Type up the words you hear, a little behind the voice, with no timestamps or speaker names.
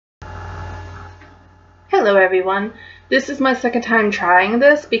Hello everyone, this is my second time trying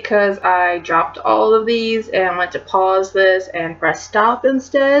this because I dropped all of these and went to pause this and press stop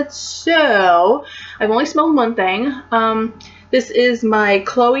instead, so I've only smelled one thing. This is my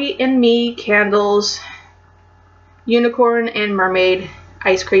Chloeanme Candles Unicorn and Mermaid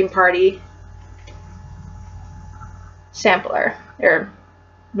Ice Cream Party sampler, or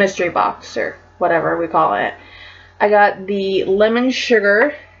mystery box, or whatever we call it. I got the lemon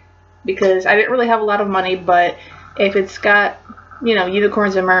sugar because I didn't really have a lot of money, but if it's got, you know,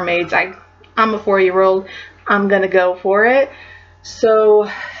 unicorns and mermaids, I'm a 4-year-old, I'm gonna go for it. So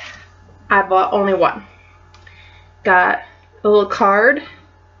I bought only one. Got a little card,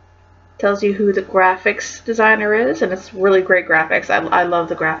 tells you who the graphics designer is, and it's really great graphics. I love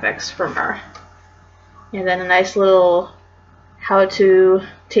the graphics from her. And then a nice little how to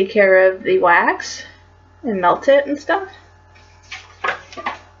take care of the wax and melt it and stuff.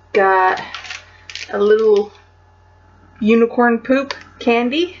 Got a little unicorn poop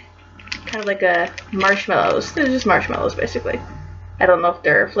candy, kind of like a marshmallows. They're just marshmallows basically. I don't know if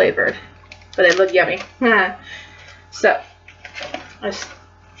they're flavored, but they look yummy. So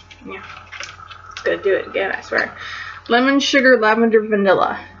yeah, gonna do it again, I swear. Lemon, sugar, lavender,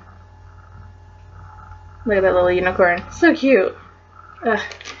 vanilla. Look at that little unicorn, so cute. Ugh.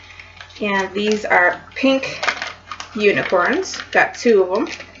 And these are pink unicorns. Got 2 of them.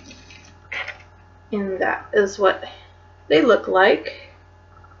 And that is what they look like.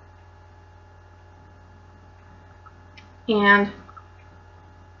 And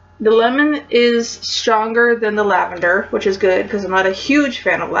the lemon is stronger than the lavender, which is good because I'm not a huge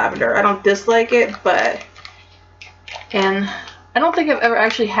fan of lavender. I don't dislike it, and I don't think I've ever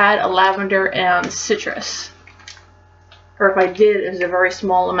actually had a lavender and citrus. Or if I did, it was a very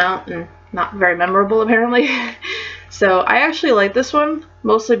small amount and not very memorable apparently. So I actually like this one,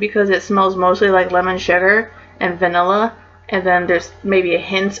 mostly because it smells mostly like lemon sugar and vanilla, and then there's maybe a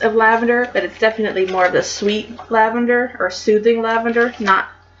hint of lavender, but it's definitely more of the sweet lavender or soothing lavender, not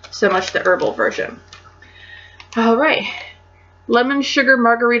so much the herbal version. Alright, lemon, sugar,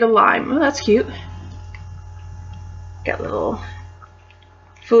 margarita, lime. Oh, that's cute. Got little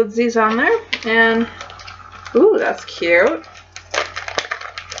foodsies on there, and ooh, that's cute.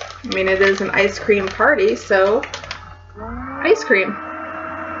 I mean, it is an ice cream party, so ice cream.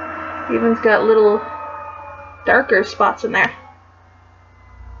 Even's got little darker spots in there.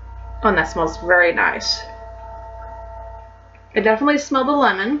 Oh, and that smells very nice. I definitely smell the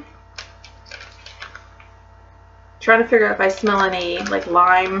lemon. Trying to figure out if I smell any like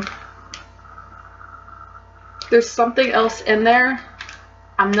lime. There's something else in there.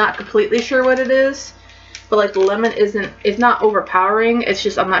 I'm not completely sure what it is, but like the lemon it's not overpowering. It's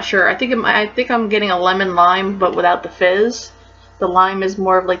just, I'm not sure. I think I'm getting a lemon lime, but without the fizz. The lime is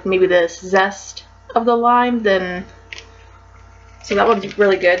more of like maybe the zest of the lime than. So that one's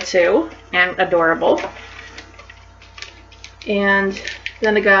really good too and adorable. And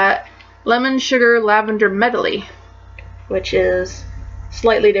then I got lemon, sugar, lavender medley, which is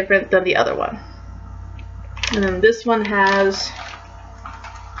slightly different than the other one. And then this one has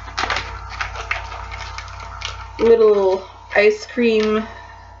little ice cream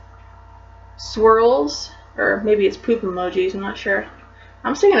swirls, or maybe it's poop emojis, I'm not sure.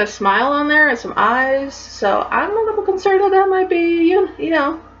 I'm seeing a smile on there and some eyes, so I'm a little concerned that might be, you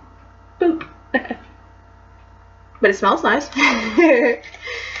know, poop. But it smells nice.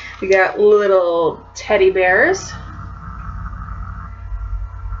 We got little teddy bears,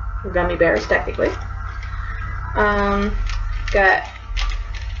 or gummy bears technically. Got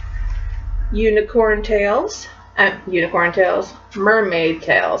unicorn tails. Mermaid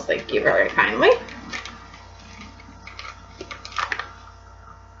tails, thank you very kindly.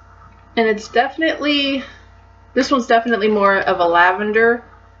 And it's definitely, this one's definitely more of a lavender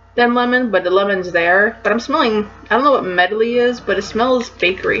than lemon, but the lemon's there. But I'm smelling, I don't know what medley is, but it smells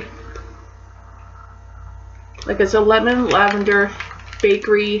bakery. Like it's a lemon, lavender,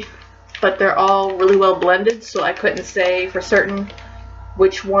 bakery, but they're all really well blended, so I couldn't say for certain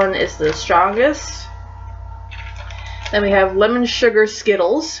which one is the strongest. Then we have lemon sugar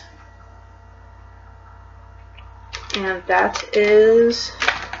Skittles, and that is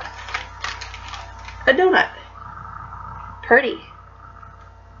a donut. Pretty.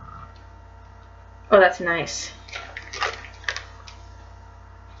 Oh, that's nice.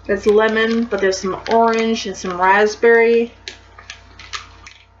 It's lemon, but there's some orange and some raspberry.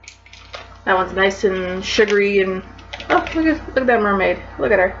 That one's nice and sugary, and oh, look at that mermaid.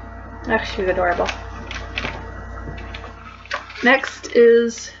 Look at her. Oh, she's adorable. Next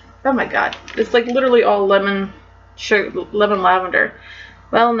is, oh my god, it's like literally all lemon, sugar, lemon lavender.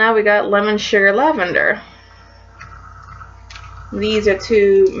 Well, now we got lemon sugar lavender. These are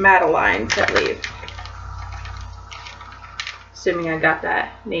 2 Madelines, I believe. Assuming I got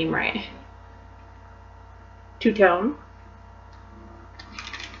that name right. 2-tone.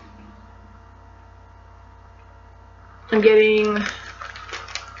 I'm getting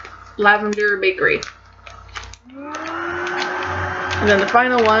Lavender Bakery. And then the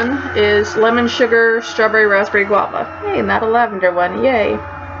final one is Lemon Sugar Strawberry Raspberry Guava. Hey, not a lavender one. Yay.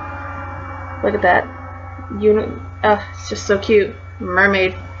 Look at that. It's just so cute.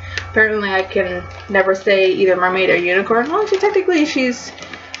 Mermaid. Apparently I can never say either mermaid or unicorn. Well, technically she's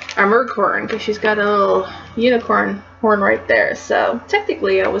a mercorn because she's got a little unicorn horn right there. So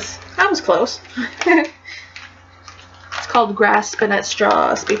technically I was close. It's called grasping at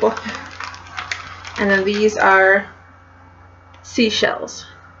straws, people. And then these are seashells.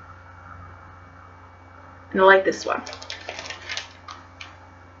 And I like this one.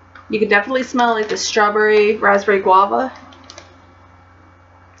 You can definitely smell like the strawberry raspberry guava.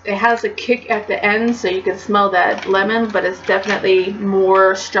 It has a kick at the end, so you can smell that lemon, but it's definitely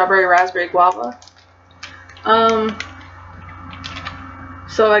more strawberry raspberry guava.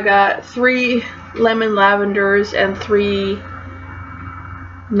 So I got 3 lemon lavenders and 3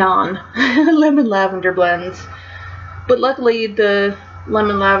 non-lemon lavender blends. But luckily the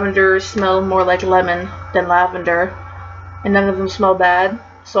lemon lavenders smell more like lemon than lavender, and none of them smell bad.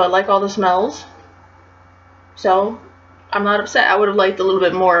 So I like all the smells. So I'm not upset. I would have liked a little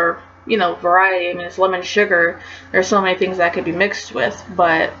bit more, you know, variety. I mean, it's lemon sugar. There's so many things that could be mixed with,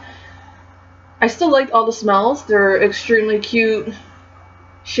 but I still liked all the smells. They're extremely cute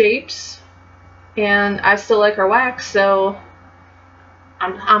shapes, and I still like her wax, so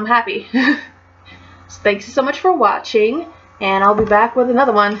I'm happy. So thanks so much for watching, and I'll be back with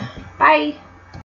another one. Bye!